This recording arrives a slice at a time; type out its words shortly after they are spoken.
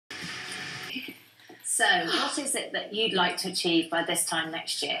So, what is it that you'd like to achieve by this time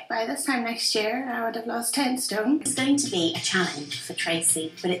next year? By this time next year, I would have lost 10 stone. It's going to be a challenge for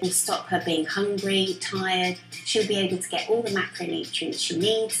Tracy, but it will stop her being hungry, tired. She'll be able to get all the macronutrients she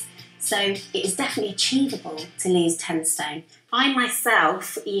needs. So it is definitely achievable to lose 10 stone. I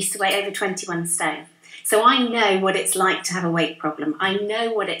myself used to weigh over 21 stone. So I know what it's like to have a weight problem. I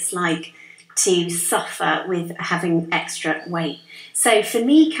know what it's like to suffer with having extra weight. So for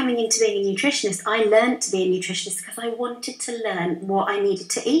me, coming into being a nutritionist, I learned to be a nutritionist because I wanted to learn what I needed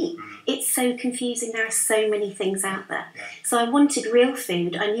to eat. It's so confusing. There are so many things out there. So I wanted real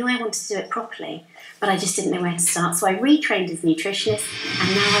food. I knew I wanted to do it properly, but I just didn't know where to start. So I retrained as a nutritionist,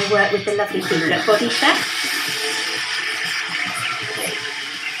 and now I work with the lovely people at Bodychef.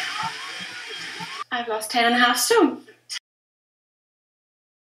 I've lost 10.5 stone.